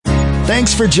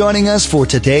Thanks for joining us for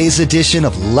today's edition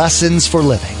of Lessons for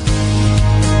Living.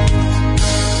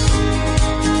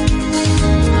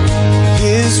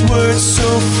 His word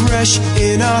so fresh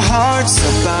in our hearts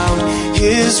abound.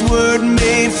 His word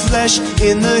made flesh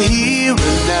in the here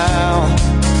and now.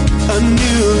 A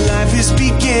new life is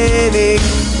beginning.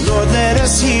 Lord, let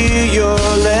us hear your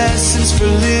lessons for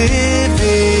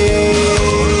living.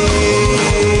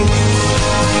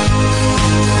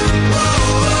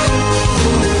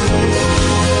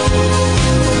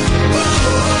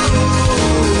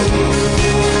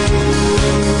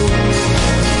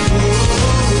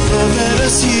 Lord, let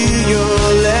us hear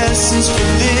your lessons for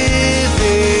living.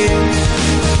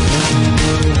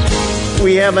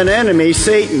 We have an enemy,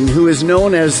 Satan, who is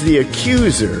known as the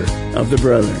accuser of the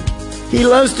brethren. He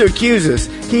loves to accuse us.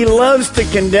 He loves to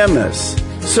condemn us.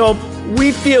 So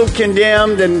we feel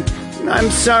condemned, and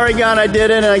I'm sorry, God, I did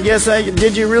it, and I guess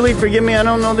did you really forgive me? I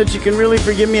don't know that you can really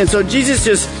forgive me. And so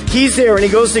Jesus he's there, and he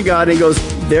goes to God, and he goes,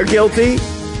 they're guilty,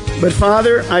 but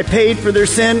Father, I paid for their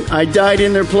sin. I died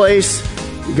in their place.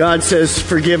 God says,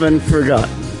 forgiven,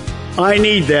 forgotten. I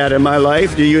need that in my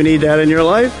life. Do you need that in your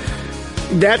life?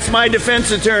 That's my defense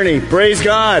attorney. Praise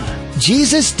God.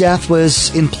 Jesus' death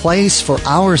was in place for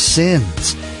our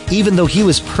sins. Even though he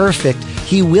was perfect,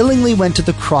 he willingly went to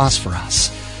the cross for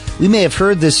us. We may have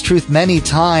heard this truth many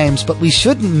times, but we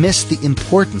shouldn't miss the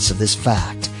importance of this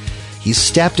fact. He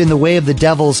stepped in the way of the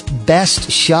devil's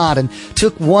best shot and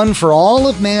took one for all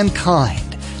of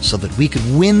mankind so that we could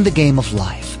win the game of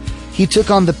life. He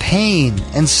took on the pain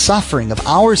and suffering of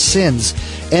our sins,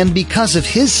 and because of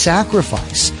his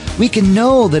sacrifice, we can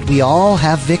know that we all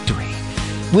have victory.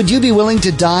 Would you be willing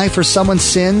to die for someone's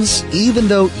sins, even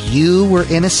though you were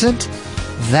innocent?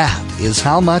 That is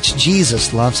how much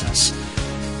Jesus loves us.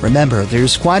 Remember,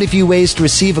 there's quite a few ways to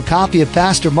receive a copy of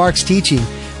Pastor Mark's teaching.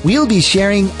 We'll be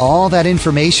sharing all that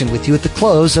information with you at the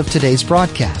close of today's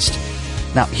broadcast.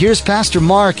 Now, here's Pastor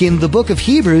Mark in the book of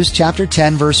Hebrews, chapter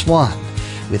 10, verse 1,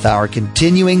 with our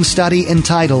continuing study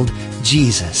entitled,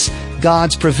 Jesus,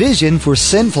 God's Provision for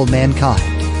Sinful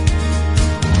Mankind.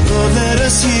 Lord, let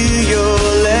us hear your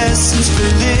lessons for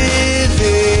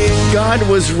living. God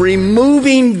was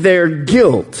removing their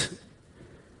guilt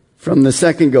from the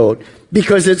second goat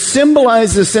because it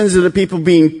symbolized the sins of the people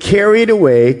being carried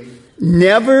away,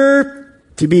 never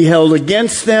to be held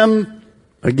against them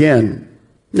again.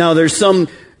 Now, there's some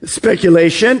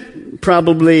speculation,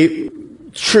 probably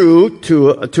true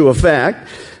to a fact.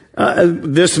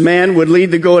 This man would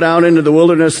lead the goat out into the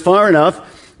wilderness far enough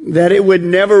that it would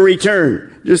never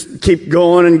return. Just keep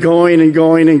going and going and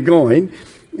going and going.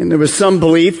 And there was some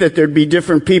belief that there'd be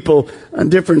different people on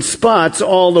different spots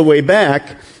all the way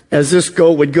back as this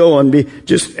goat would go and be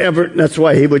just ever, that's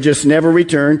why he would just never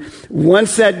return.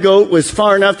 Once that goat was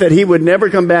far enough that he would never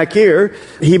come back here,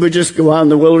 he would just go out in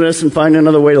the wilderness and find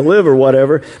another way to live or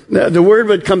whatever. The word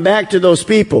would come back to those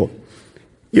people.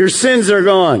 Your sins are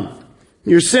gone.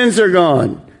 Your sins are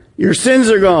gone. Your sins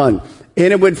are gone.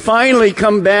 And it would finally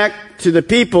come back to the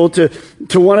people, to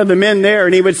one of the men there,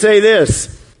 and he would say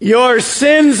this, your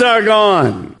sins are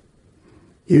gone.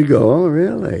 You'd go, oh,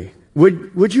 really?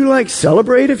 Would you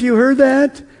celebrate if you heard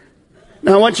that?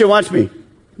 Now I want you to watch me.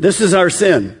 This is our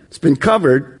sin. It's been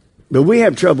covered, but we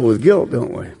have trouble with guilt,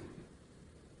 don't we?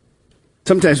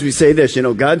 Sometimes we say this,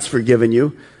 God's forgiven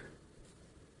you.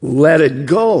 Let it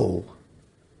go.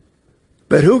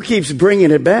 But who keeps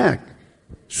bringing it back?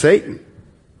 Satan.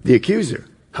 The accuser.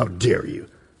 How dare you?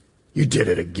 You did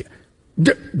it again.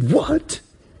 What?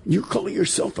 You call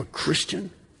yourself a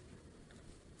Christian?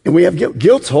 And we have guilt.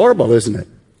 Guilt's horrible, isn't it?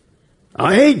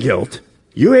 I hate guilt.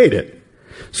 You hate it.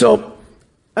 So,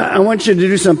 I want you to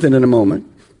do something in a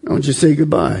moment. I want you to say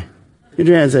goodbye. Get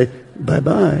your hand and say,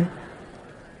 bye-bye.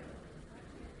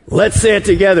 Let's say it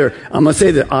together. I'm going to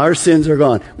say that our sins are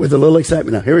gone with a little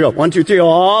excitement now. Here we go. 1, 2, 3.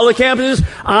 All the campuses.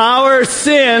 Our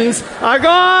sins are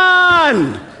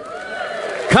gone.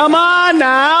 Come on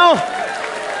now.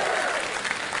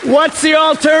 What's the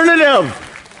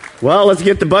alternative? Well, let's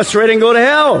get the bus ready and go to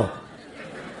hell.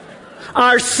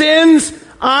 Our sins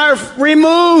are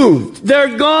removed.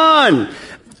 They're gone.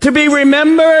 To be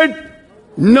remembered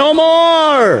no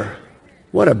more.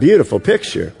 What a beautiful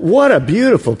picture. What a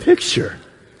beautiful picture.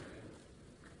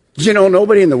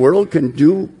 Nobody in the world can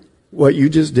do what you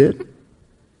just did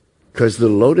because they're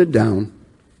loaded down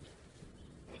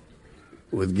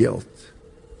with guilt.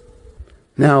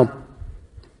 Now,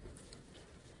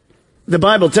 the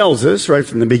Bible tells us right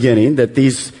from the beginning that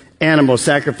these animal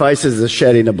sacrifices, the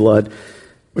shedding of blood,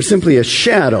 were simply a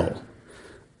shadow.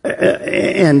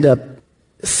 And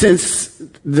since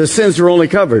the sins were only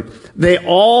covered.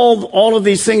 All of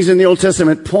these things in the Old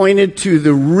Testament pointed to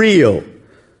the real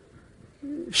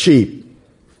sheep,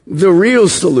 the real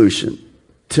solution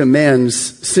to man's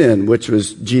sin, which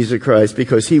was Jesus Christ,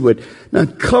 because he would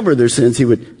not cover their sins, he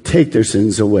would take their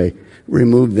sins away,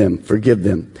 remove them, forgive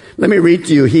them. Let me read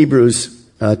to you Hebrews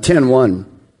 10:1.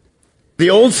 The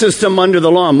old system under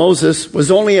the law of Moses was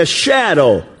only a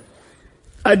shadow,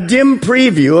 a dim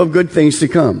preview of good things to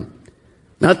come,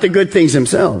 not the good things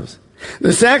themselves.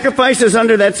 The sacrifices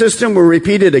under that system were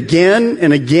repeated again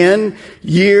and again,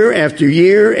 year after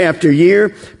year after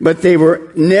year, but they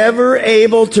were never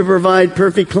able to provide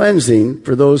perfect cleansing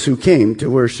for those who came to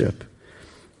worship.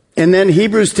 And then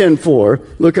Hebrews 10:4,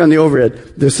 look on the overhead.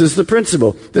 This is the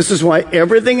principle. This is why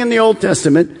everything in the Old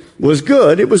Testament was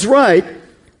good, it was right,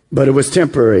 but it was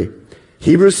temporary.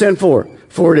 Hebrews 10:4,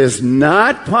 for it is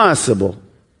not possible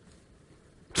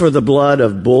for the blood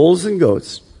of bulls and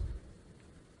goats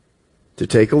to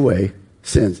take away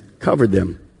sins. Covered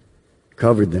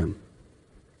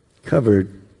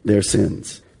their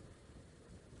sins.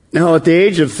 Now at the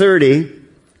age of 30,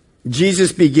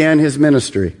 Jesus began his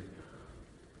ministry.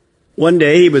 One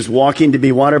day he was walking to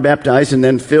be water baptized and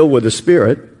then filled with the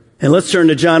Spirit. And let's turn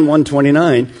to John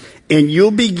 1:29, and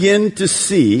you'll begin to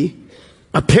see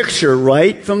a picture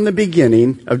right from the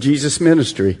beginning of Jesus'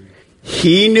 ministry.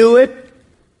 He knew it,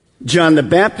 John the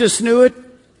Baptist knew it,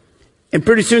 and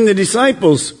pretty soon the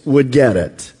disciples would get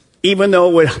it, even though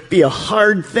it would be a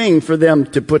hard thing for them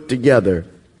to put together.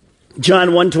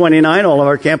 John 1:29, all of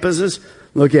our campuses,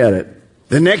 look at it.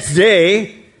 The next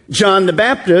day, John the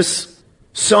Baptist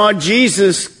saw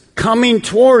Jesus coming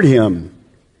toward him,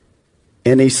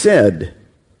 and he said,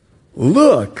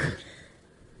 "Look,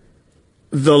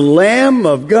 the Lamb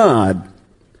of God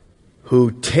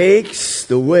who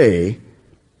takes away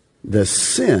the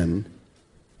sin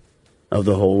of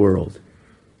the whole world."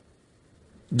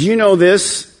 Do you know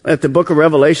this? That the book of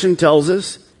Revelation tells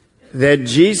us that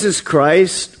Jesus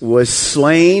Christ was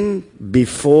slain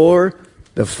before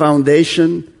the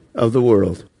foundation of the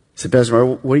world. I said, Pastor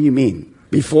Mark, what do you mean?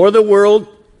 Before the world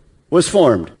was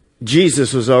formed,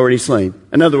 Jesus was already slain.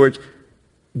 In other words,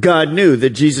 God knew that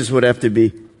Jesus would have to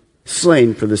be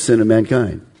slain for the sin of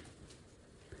mankind.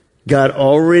 God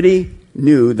already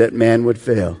knew that man would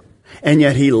fail. And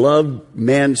yet he loved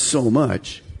man so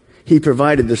much, he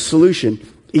provided the solution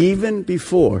even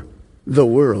before the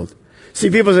world. See,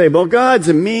 people say, well, God's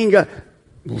a mean God.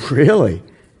 Really?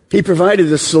 He provided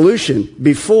the solution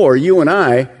before you and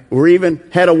I were even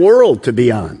had a world to be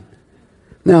on.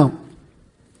 Now,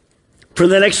 for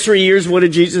the next 3 years, what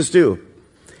did Jesus do?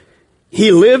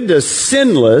 He lived a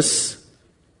sinless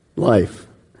life.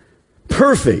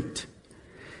 Perfect.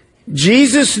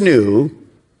 Jesus knew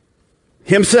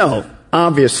himself,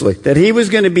 obviously, that he was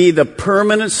going to be the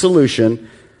permanent solution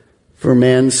for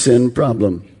man's sin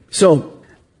problem. So,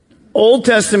 Old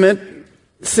Testament,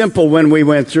 simple when we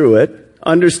went through it.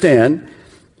 Understand,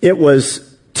 it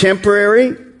was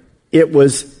temporary. It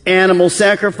was animal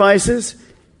sacrifices.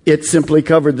 It simply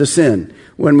covered the sin.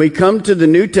 When we come to the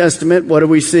New Testament, what do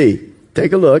we see?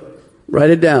 Take a look. Write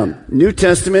it down. New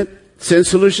Testament, sin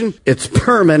solution. It's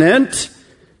permanent.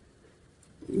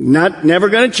 Never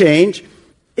going to change.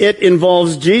 It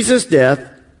involves Jesus' death,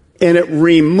 and it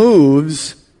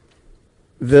removes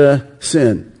the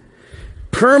sin.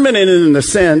 Permanent in the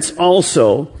sense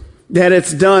also that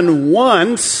it's done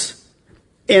once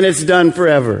and it's done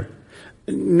forever.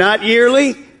 Not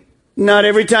yearly, not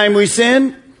every time we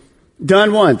sin,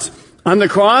 done once. On the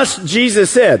cross, Jesus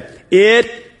said, "It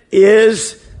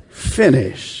is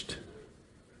finished."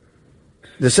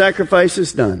 The sacrifice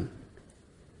is done.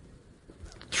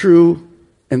 True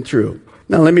and true.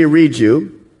 Now let me read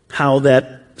you how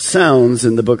that sounds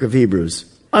in the book of Hebrews.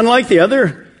 Unlike the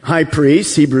other high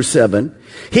priests, Hebrews 7,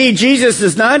 Jesus,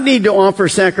 does not need to offer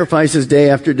sacrifices day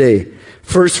after day.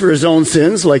 First for his own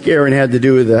sins, like Aaron had to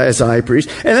do as a high priest,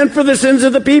 and then for the sins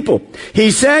of the people.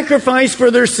 He sacrificed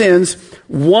for their sins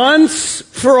once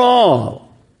for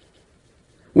all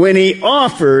when he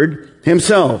offered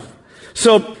himself.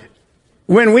 So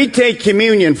when we take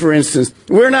communion, for instance,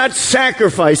 we're not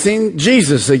sacrificing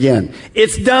Jesus again.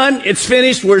 It's done. It's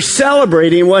finished. We're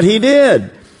celebrating what he did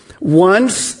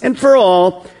once and for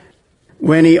all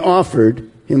when he offered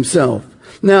himself.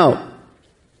 Now,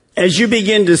 as you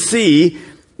begin to see,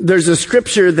 there's a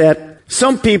scripture that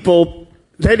some people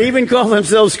that even call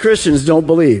themselves Christians don't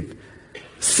believe.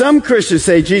 Some Christians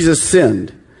say Jesus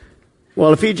sinned.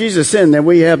 Well, if Jesus sinned, then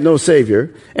we have no Savior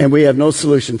and we have no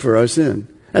solution for our sin.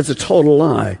 That's a total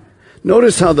lie.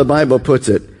 Notice how the Bible puts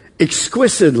it,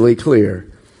 exquisitely clear.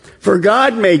 For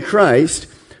God made Christ,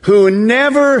 who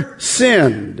never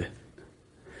sinned,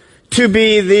 to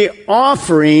be the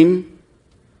offering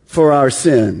for our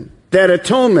sin, that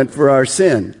atonement for our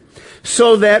sin,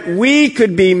 so that we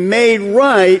could be made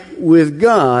right with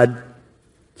God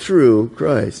through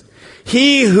Christ.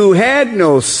 He who had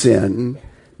no sin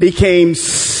became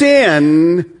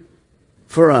sin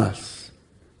for us.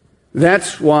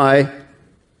 That's why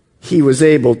he was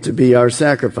able to be our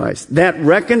sacrifice. That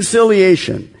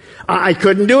reconciliation. I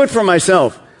couldn't do it for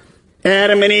myself.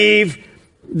 Adam and Eve,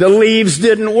 the leaves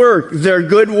didn't work. Their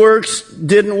good works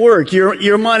didn't work.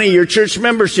 Your money, your church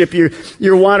membership,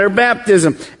 your water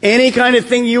baptism, any kind of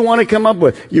thing you want to come up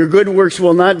with, your good works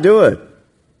will not do it.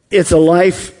 It's a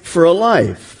life for a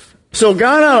life. So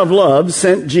God out of love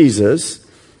sent Jesus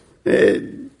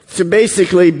to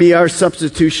basically be our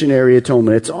substitutionary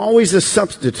atonement. It's always a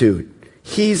substitute.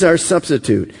 He's our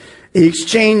substitute. He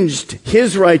exchanged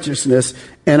his righteousness,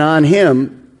 and on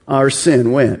him our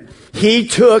sin went. He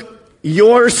took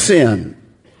your sin.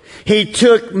 He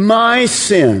took my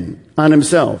sin on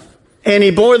himself, and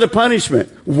he bore the punishment.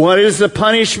 What is the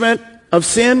punishment of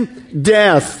sin?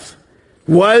 Death.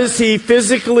 Was he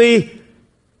physically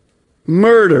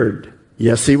murdered?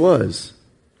 Yes, he was,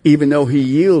 even though he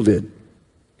yielded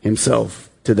himself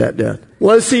to that death.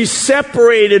 Was he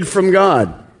separated from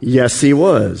God? Yes, he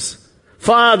was.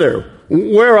 Father,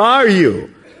 where are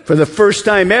you? For the first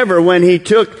time ever, when he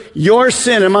took your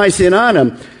sin and my sin on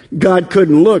him, God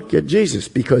couldn't look at Jesus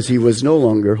because he was no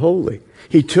longer holy.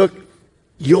 He took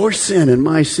your sin and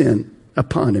my sin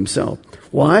upon himself.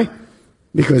 Why?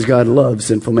 Because God loves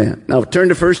sinful man. Now turn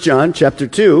to 1 John chapter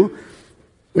 2,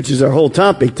 which is our whole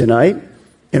topic tonight,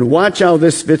 and watch how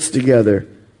this fits together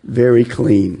very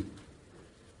clean.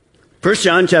 1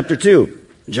 John chapter 2,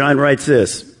 John writes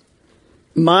this: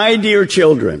 My dear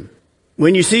children.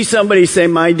 When you see somebody say,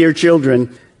 my dear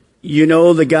children, you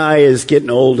know the guy is getting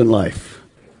old in life.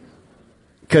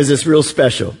 Because it's real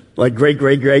special. Like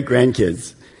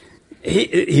great-great-great-grandkids.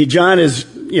 John is,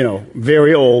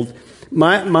 very old.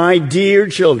 My dear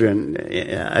children,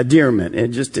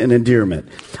 endearment, just an endearment.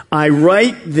 I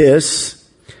write this.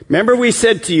 Remember we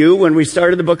said to you when we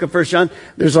started the book of 1 John,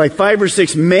 there's like 5 or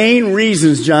 6 main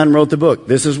reasons John wrote the book.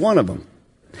 This is one of them.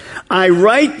 I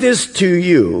write this to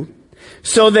you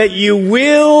so that you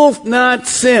will not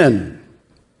sin.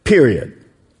 Period.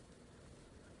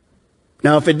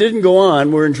 Now, if it didn't go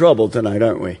on, we're in trouble tonight,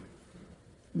 aren't we?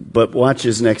 But watch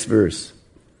his next verse.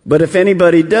 But if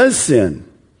anybody does sin,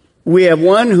 we have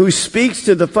one who speaks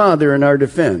to the Father in our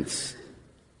defense,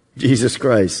 Jesus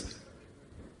Christ.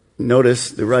 Notice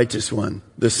the righteous one,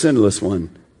 the sinless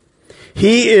one.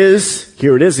 He is,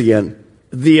 here it is again,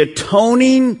 the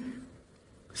atoning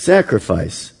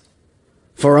sacrifice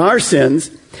for our sins,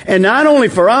 and not only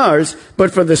for ours,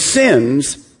 but for the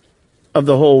sins of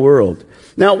the whole world.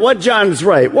 Now, what John's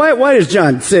right. Why does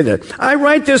John say that? I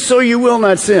write this so you will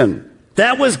not sin.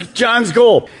 That was John's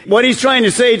goal. What he's trying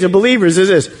to say to believers is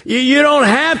this: you don't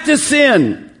have to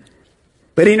sin.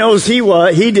 But he knows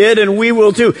he did, and we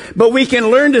will too. But we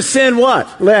can learn to sin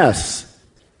what? Less.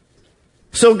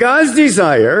 So God's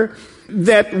desire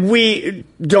that we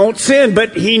don't sin,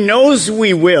 but he knows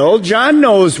we will. John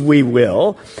knows we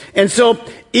will. And so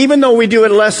even though we do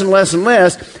it less and less and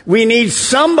less, we need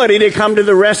somebody to come to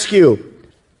the rescue.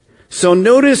 So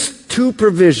notice 2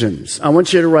 provisions. I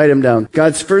want you to write them down.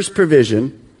 God's first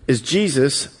provision is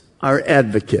Jesus, our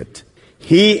advocate.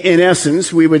 He, in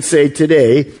essence, we would say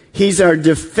today, he's our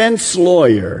defense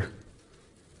lawyer.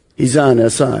 He's on our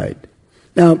side.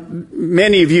 Now,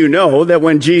 many of you know that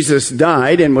when Jesus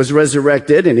died and was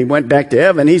resurrected and he went back to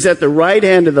heaven, he's at the right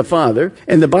hand of the Father.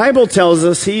 And the Bible tells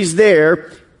us he's there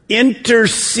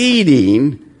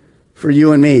interceding for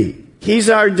you and me. He's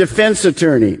our defense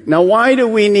attorney. Now, why do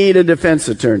we need a defense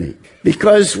attorney?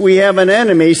 Because we have an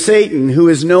enemy, Satan, who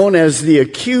is known as the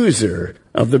accuser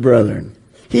of the brethren.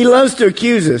 He loves to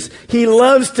accuse us. He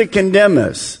loves to condemn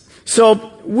us.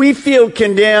 So we feel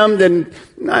condemned, and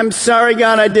I'm sorry,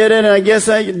 God, I did it, and I guess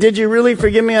did you really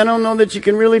forgive me? I don't know that you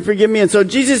can really forgive me. And so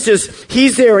Jesus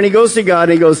he's there, and he goes to God,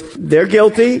 and he goes, they're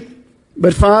guilty,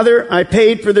 but Father, I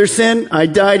paid for their sin. I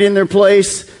died in their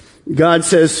place. God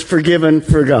says, forgiven,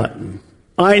 forgotten.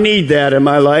 I need that in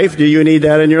my life. Do you need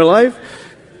that in your life?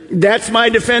 That's my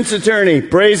defense attorney.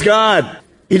 Praise God.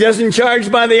 He doesn't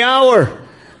charge by the hour.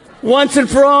 Once and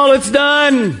for all, it's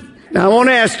done. Now, I want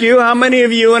to ask you, how many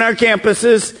of you in our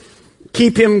campuses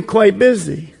keep him quite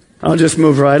busy? I'll just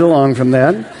move right along from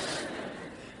that.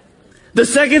 The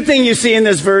second thing you see in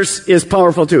this verse is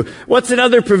powerful too. What's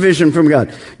another provision from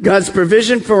God? God's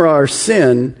provision for our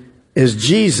sin is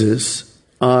Jesus,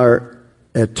 our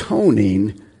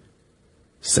atoning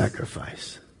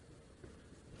sacrifice.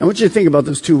 I want you to think about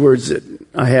those two words that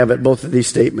I have at both of these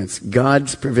statements.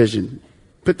 God's provision.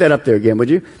 Put that up there again, would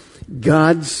you?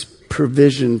 God's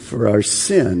provision for our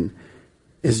sin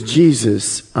is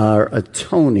Jesus, our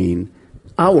atoning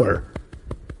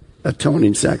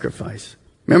sacrifice.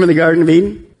 Remember the Garden of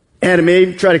Eden? Adam and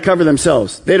Eve try to cover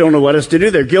themselves. They don't know what else to do.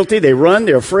 They're guilty. They run.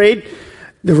 They're afraid.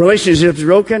 The relationship's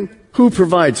broken. Who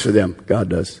provides for them? God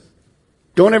does.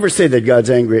 Don't ever say that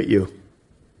God's angry at you.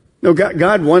 No,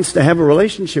 God wants to have a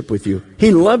relationship with you. He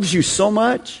loves you so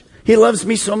much. He loves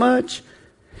me so much.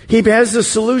 He has the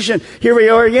solution. Here we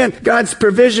are again. God's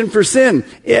provision for sin.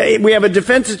 We have a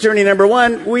defense attorney, number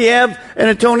one. We have an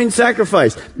atoning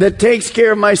sacrifice that takes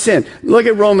care of my sin. Look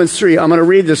at Romans 3. I'm going to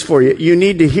read this for you. You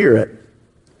need to hear it.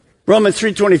 Romans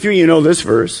 3:23, you know this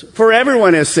verse. For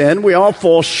everyone has sinned. We all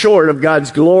fall short of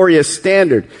God's glorious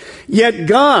standard. Yet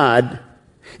God,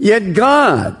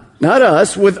 not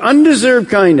us, with undeserved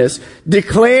kindness,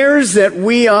 declares that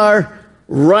we are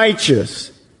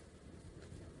righteous.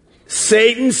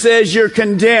 Satan says you're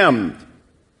condemned.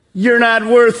 You're not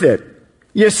worth it.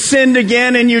 You sinned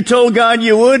again and you told God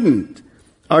you wouldn't.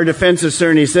 Our defense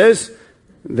attorney says,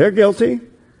 they're guilty,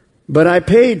 but I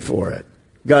paid for it.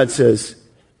 God says,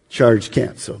 charge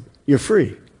canceled. You're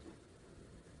free.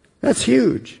 That's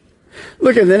huge.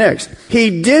 Look at the next.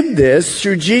 He did this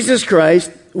through Jesus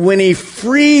Christ when he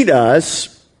freed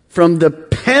us from the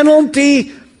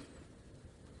penalty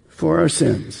for our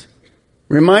sins.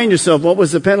 Remind yourself, what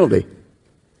was the penalty?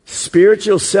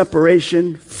 Spiritual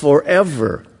separation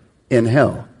forever in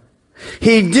hell.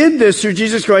 He did this through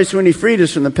Jesus Christ when he freed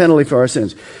us from the penalty for our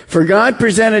sins. For God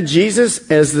presented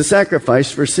Jesus as the sacrifice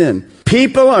for sin.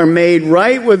 People are made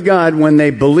right with God when they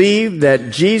believe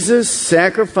that Jesus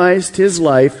sacrificed his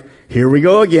life. Here we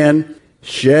go again.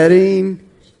 Shedding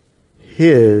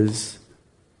his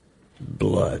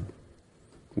blood.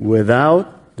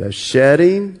 Without the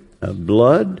shedding of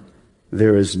blood,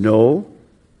 there is no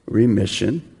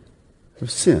remission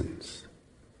of sins.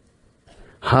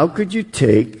 How could you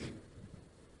take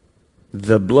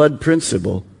the blood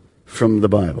principle from the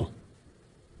Bible?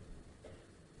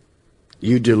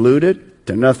 You dilute it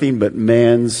to nothing but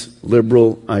man's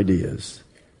liberal ideas.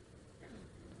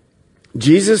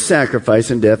 Jesus' sacrifice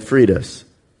and death freed us.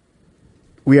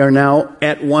 We are now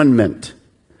at one-ment.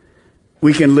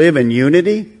 We can live in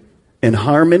unity, in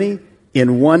harmony,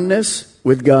 in oneness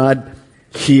with God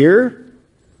here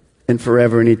and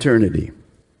forever in eternity.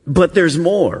 But there's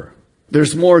more.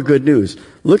 There's more good news.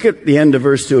 Look at the end of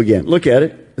verse 2 again. Look at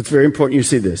it. It's very important you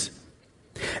see this.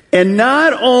 And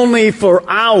not only for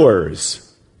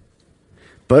ours,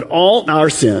 but all our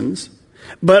sins,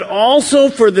 but also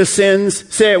for the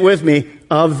sins, say it with me,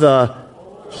 of the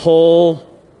whole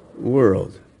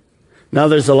world. Now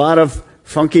there's a lot of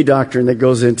funky doctrine that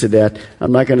goes into that.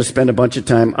 I'm not going to spend a bunch of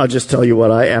time. I'll just tell you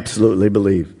what I absolutely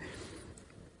believe.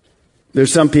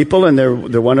 There's some people, and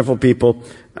they're wonderful people.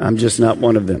 I'm just not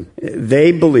one of them.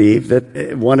 They believe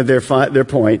that one of their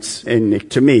points,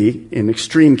 and to me, in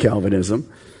extreme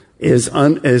Calvinism, is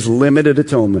limited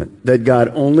atonement. That God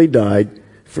only died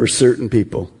for certain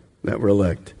people that were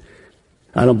elect.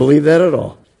 I don't believe that at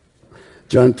all.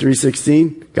 John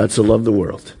 3:16, God so loved the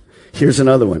world. Here's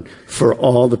another one, for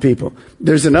all the people.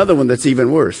 There's another one that's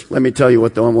even worse. Let me tell you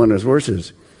what the one that's worse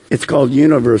is. It's called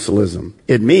universalism.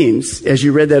 It means, as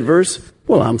you read that verse,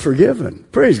 well, I'm forgiven.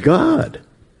 Praise God.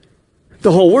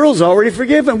 The whole world's already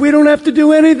forgiven. We don't have to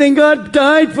do anything. God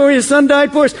died for you. His Son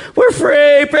died for us. We're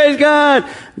free. Praise God.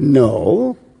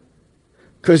 No,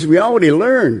 because we already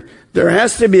learned there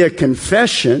has to be a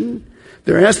confession,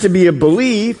 there has to be a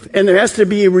belief, and there has to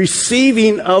be a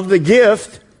receiving of the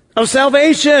gift of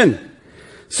salvation.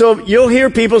 So you'll hear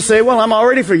people say, well, I'm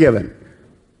already forgiven.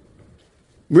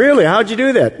 Really? How'd you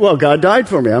do that? Well, God died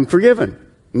for me. I'm forgiven.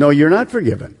 No, you're not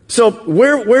forgiven. So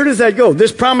where does that go?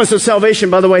 This promise of salvation,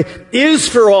 by the way, is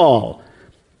for all.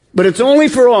 But it's only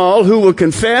for all who will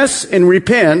confess and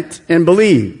repent and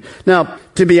believe. Now,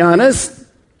 to be honest,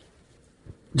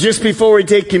 just before we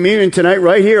take communion tonight,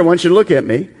 right here, I want you to look at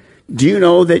me. Do you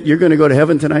know that you're going to go to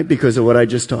heaven tonight because of what I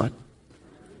just taught?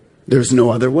 There's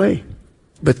no other way.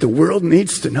 But the world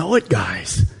needs to know it,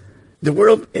 guys. The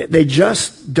world, they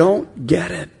just don't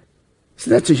get it. So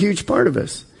that's a huge part of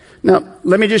us. Now,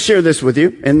 let me just share this with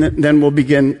you, and then we'll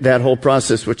begin that whole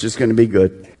process, which is going to be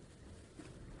good.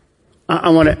 I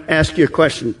want to ask you a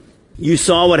question. You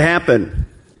saw what happened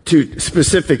to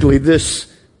specifically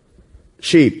this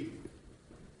sheep.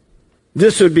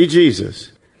 This would be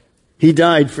Jesus. He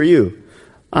died for you.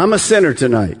 I'm a sinner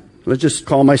tonight. Let's just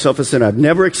call myself a sinner. I've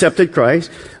never accepted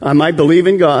Christ. I might believe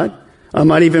in God. I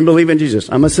might even believe in Jesus.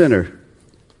 I'm a sinner.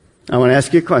 I want to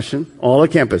ask you a question, all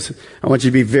at campus. I want you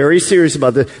to be very serious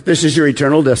about this. This is your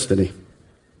eternal destiny.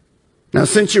 Now,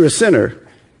 since you're a sinner,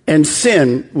 and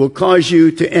sin will cause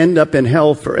you to end up in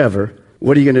hell forever,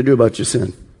 what are you going to do about your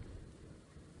sin?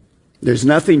 There's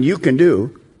nothing you can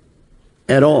do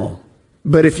at all.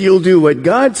 But if you'll do what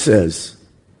God says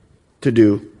to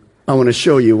do, I want to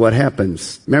show you what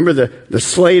happens. Remember the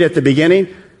slate at the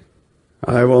beginning?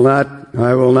 I will not,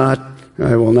 I will not,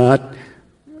 I will not.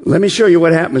 Let me show you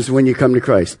what happens when you come to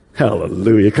Christ.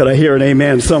 Hallelujah. Could I hear an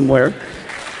amen somewhere?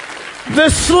 The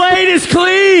slate is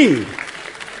clean.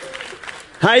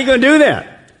 How are you going to do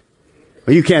that?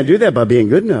 Well, you can't do that by being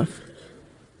good enough.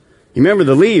 You remember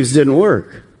the leaves didn't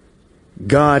work.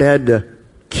 God had to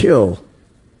kill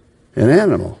an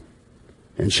animal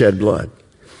and shed blood.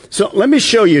 So let me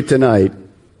show you tonight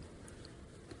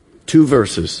 2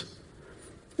 verses.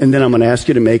 And then I'm going to ask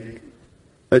you to make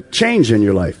a change in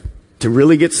your life to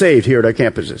really get saved here at our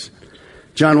campuses.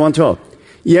 John 1:12.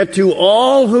 Yet to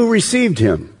all who received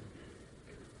him,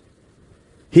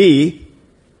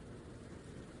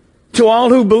 to all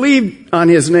who believed on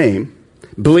his name,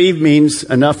 believe means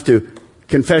enough to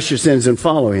confess your sins and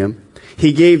follow him,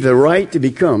 he gave the right to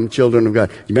become children of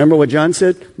God. You remember what John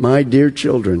said? My dear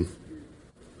children.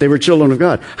 They were children of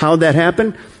God. How'd that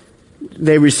happen?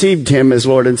 They received him as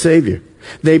Lord and Savior.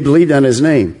 They believed on his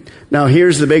name. Now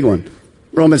here's the big one.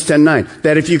 Romans 10:9.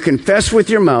 That if you confess with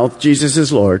your mouth Jesus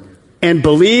is Lord and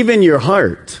believe in your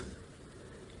heart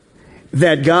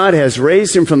that God has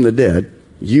raised him from the dead,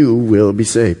 you will be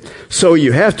saved. So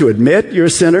you have to admit you're a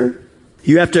sinner.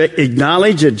 You have to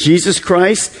acknowledge that Jesus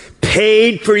Christ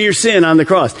paid for your sin on the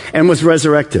cross and was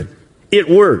resurrected. It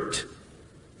worked.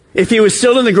 If he was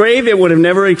still in the grave, it would have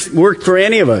never worked for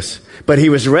any of us. But he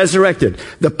was resurrected.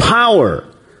 The power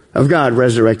of God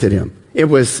resurrected him. It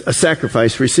was a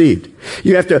sacrifice received.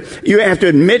 You have to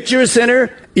admit you're a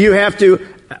sinner. You have to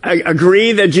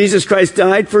agree that Jesus Christ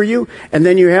died for you. And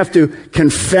then you have to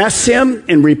confess him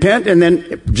and repent and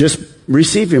then just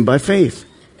receive him by faith.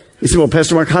 You say, well,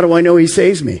 Pastor Mark, how do I know he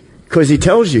saves me? Because he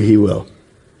tells you he will.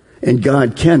 And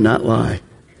God cannot lie.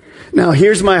 Now,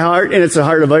 here's my heart, and it's the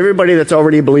heart of everybody that's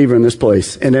already a believer in this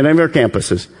place and in any of our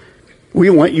campuses. We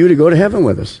want you to go to heaven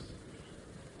with us.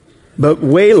 But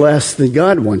way less than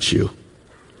God wants you.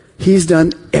 He's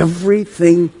done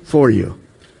everything for you.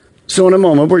 So in a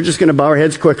moment, we're just going to bow our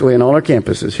heads quickly on all our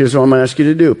campuses. Here's what I'm going to ask you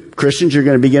to do. Christians, you're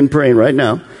going to begin praying right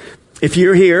now. If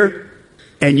you're here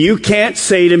and you can't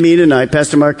say to me tonight,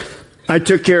 Pastor Mark, I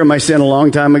took care of my sin a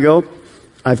long time ago.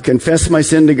 I've confessed my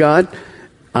sin to God.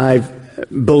 I've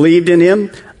believed in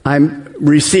him. I'm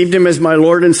received him as my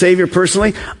Lord and Savior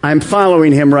personally. I'm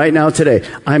following him right now today.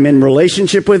 I'm in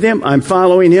relationship with him. I'm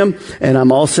following him, and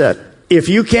I'm all set. If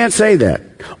you can't say that,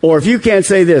 or if you can't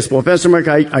say this, well, Pastor Mark,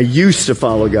 I used to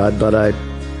follow God, but I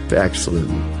backslid,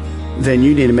 then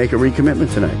you need to make a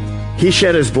recommitment tonight. He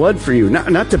shed his blood for you,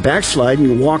 not to backslide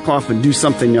and walk off and do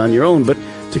something on your own, but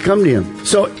to come to him.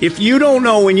 So if you don't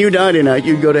know when you die tonight,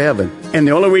 you'd go to heaven. And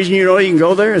the only reason you know you can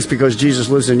go there is because Jesus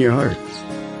lives in your heart.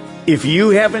 If you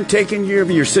haven't taken care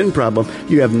of your sin problem,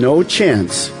 you have no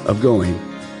chance of going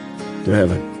to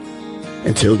heaven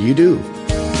until you do.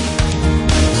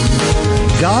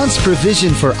 God's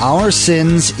provision for our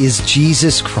sins is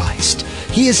Jesus Christ.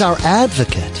 He is our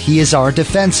advocate. He is our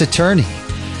defense attorney.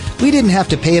 We didn't have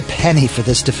to pay a penny for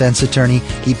this defense attorney.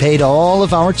 He paid all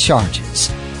of our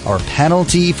charges. Our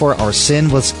penalty for our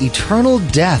sin was eternal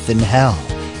death in hell.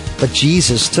 But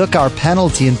Jesus took our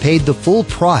penalty and paid the full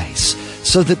price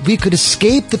so that we could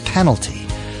escape the penalty.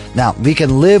 Now, we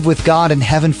can live with God in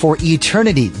heaven for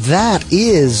eternity. That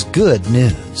is good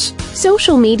news.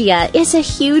 Social media is a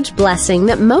huge blessing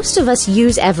that most of us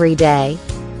use every day.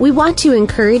 We want to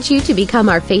encourage you to become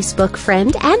our Facebook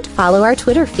friend and follow our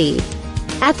Twitter feed.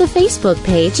 At the Facebook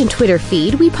page and Twitter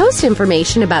feed, we post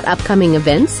information about upcoming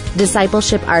events,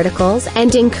 discipleship articles,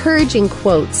 and encouraging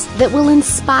quotes that will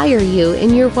inspire you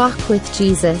in your walk with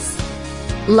Jesus.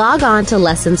 Log on to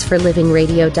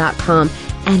lessonsforlivingradio.com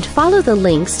and follow the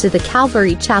links to the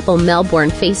Calvary Chapel Melbourne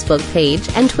Facebook page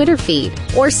and Twitter feed,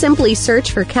 or simply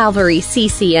search for Calvary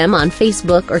CCM on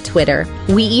Facebook or Twitter.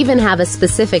 We even have a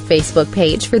specific Facebook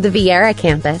page for the Viera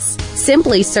campus.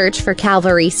 Simply search for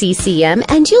Calvary CCM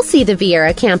and you'll see the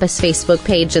Viera campus Facebook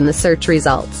page in the search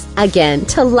results. Again,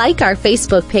 to like our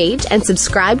Facebook page and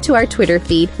subscribe to our Twitter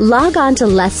feed, log on to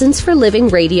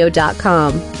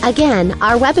lessonsforlivingradio.com. Again,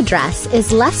 our web address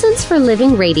is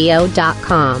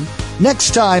lessonsforlivingradio.com.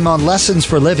 Next time on Lessons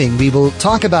for Living, we will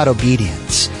talk about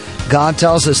obedience. God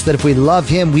tells us that if we love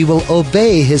him, we will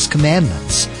obey his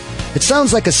commandments. It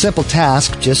sounds like a simple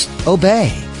task, just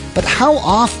obey. But how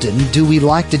often do we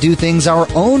like to do things our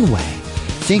own way?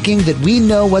 thinking that we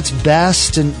know what's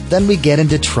best, and then we get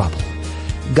into trouble.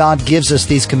 God gives us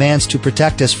these commands to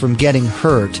protect us from getting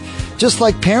hurt, just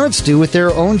like parents do with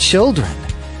their own children.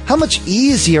 How much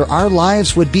easier our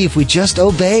lives would be if we just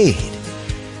obeyed.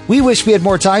 We wish we had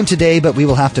more time today, but we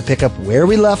will have to pick up where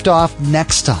we left off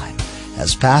next time,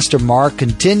 as Pastor Mark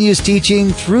continues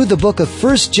teaching through the book of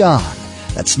 1 John.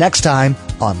 That's next time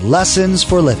on Lessons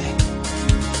for Living.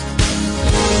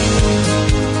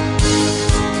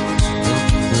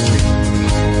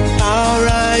 Our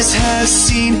eyes have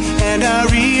seen and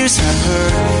our ears have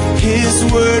heard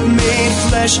His word made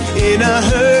flesh in a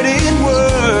hurting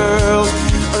world.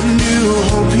 A new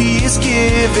hope He is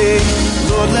giving.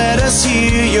 Lord, let us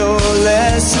hear your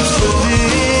lessons for